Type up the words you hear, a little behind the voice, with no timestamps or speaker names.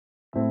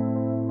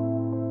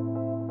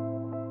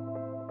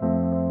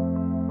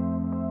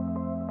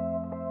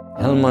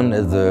Hellmann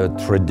is a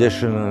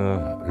traditional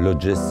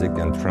logistic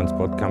and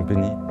transport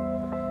company.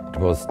 It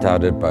was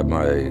started by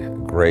my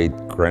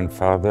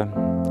great-grandfather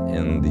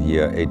in the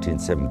year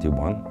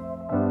 1871.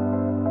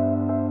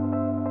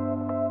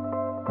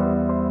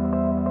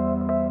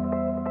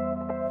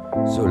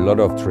 So a lot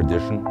of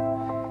tradition.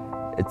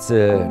 It's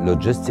a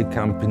logistic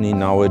company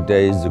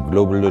nowadays, a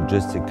global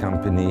logistic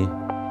company,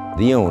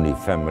 the only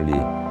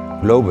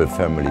global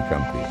family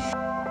company.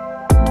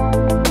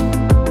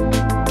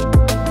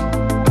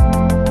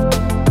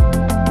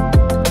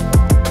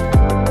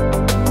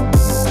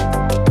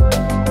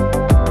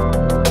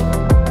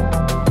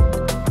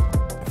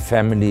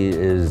 Family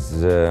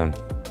is an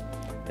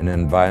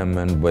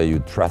environment where you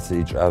trust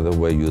each other,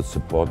 where you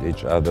support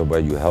each other, where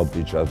you help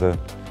each other.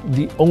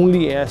 The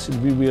only asset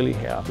we really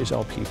have is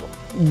our people.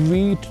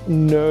 We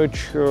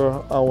nurture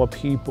our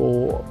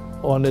people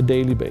on a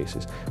daily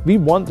basis. We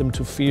want them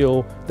to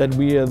feel that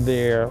we are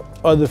their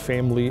other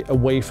family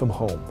away from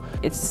home.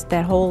 It's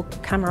that whole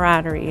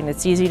camaraderie, and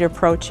it's easy to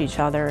approach each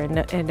other,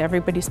 and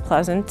everybody's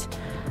pleasant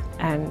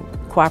and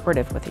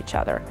cooperative with each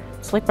other.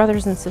 It's like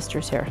brothers and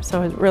sisters here,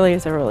 so it really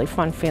is a really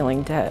fun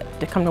feeling to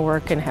come to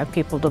work and have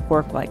people to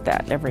work like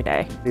that every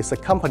day. It's a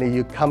company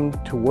you come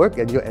to work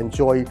and you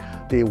enjoy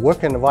the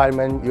work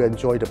environment, you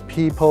enjoy the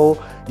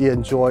people, you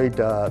enjoy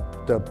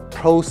the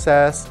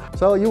process.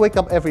 So you wake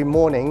up every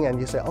morning and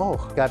you say, oh,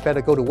 I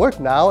better go to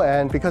work now,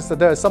 and because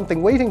there's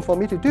something waiting for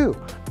me to do.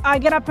 I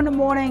get up in the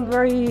morning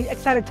very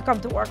excited to come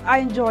to work. I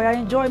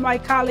enjoy my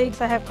colleagues.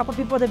 I have a couple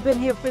people that have been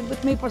here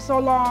with me for so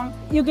long.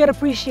 You get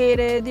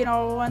appreciated, you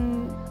know,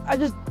 and I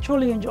just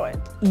truly enjoy it.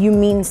 You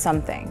mean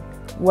something.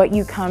 What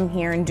you come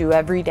here and do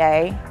every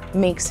day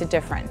makes a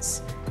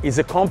difference. It's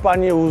a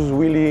company who's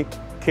really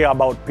care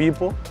about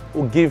people,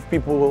 who give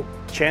people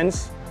a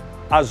chance,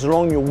 as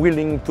long as you're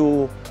willing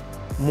to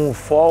move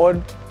forward.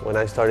 When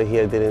I started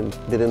here, I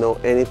didn't know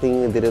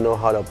anything, I didn't know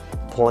how to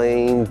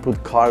plane,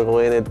 put cargo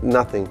in it,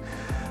 nothing.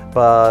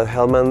 But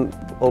Hellmann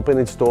opened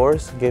its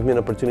doors, gave me an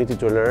opportunity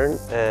to learn,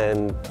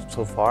 and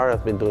so far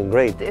I've been doing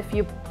great. If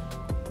you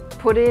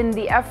put in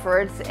the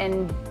efforts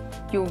and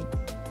you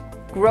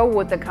grow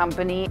with the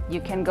company,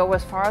 you can go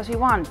as far as you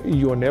want.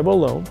 You are never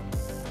alone.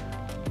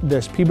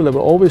 There's people that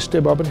will always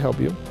step up and help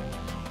you.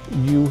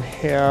 You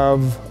have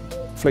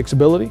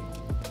flexibility,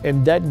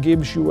 and that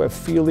gives you a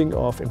feeling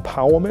of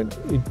empowerment.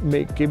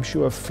 It gives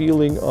you a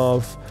feeling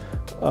of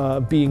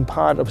being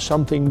part of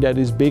something that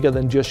is bigger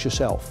than just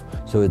yourself.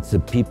 So it's the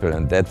people,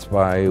 and that's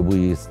why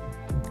we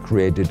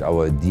created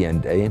our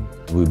DNA.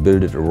 We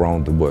build it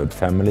around the word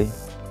family.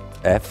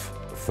 F,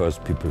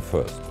 first people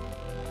first.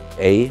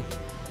 A,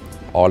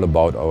 all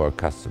about our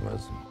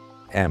customers.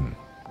 M,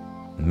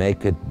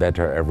 make it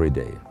better every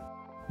day.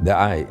 The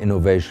I,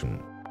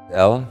 innovation.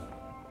 L,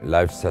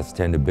 life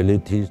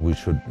sustainability. We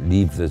should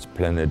leave this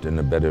planet in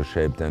a better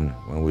shape than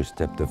when we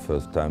stepped the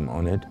first time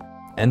on it.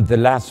 And the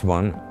last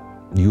one,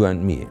 you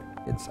and me.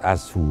 It's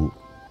us who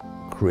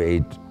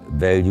create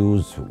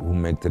values, who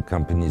make the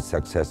company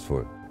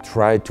successful.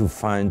 Try to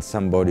find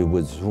somebody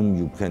with whom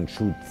you can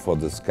shoot for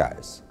the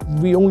skies.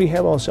 We only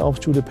have ourselves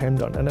to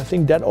depend on, and I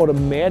think that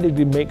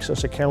automatically makes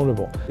us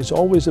accountable. It's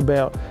always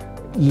about,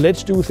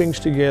 let's do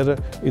things together.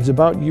 It's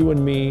about you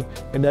and me,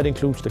 and that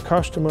includes the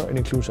customer and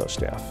includes our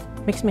staff.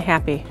 Makes me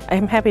happy.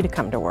 I'm happy to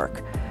come to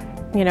work,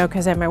 you know,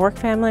 because I have my work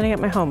family and I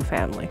got my home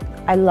family.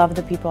 I love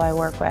the people I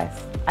work with.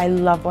 I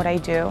love what I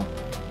do,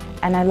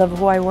 and I love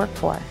who I work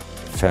for.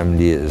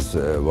 Family is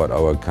what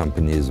our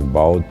company is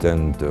about,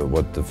 and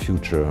what the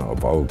future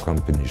of our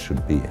company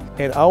should be.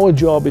 And our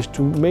job is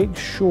to make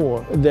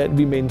sure that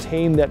we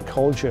maintain that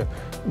culture,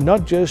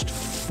 not just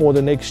for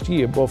the next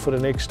year, but for the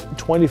next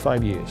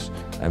 25 years.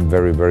 I'm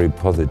very, very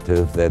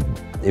positive that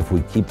if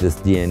we keep this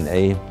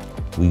DNA,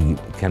 we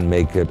can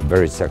make a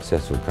very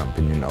successful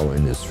company in our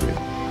industry.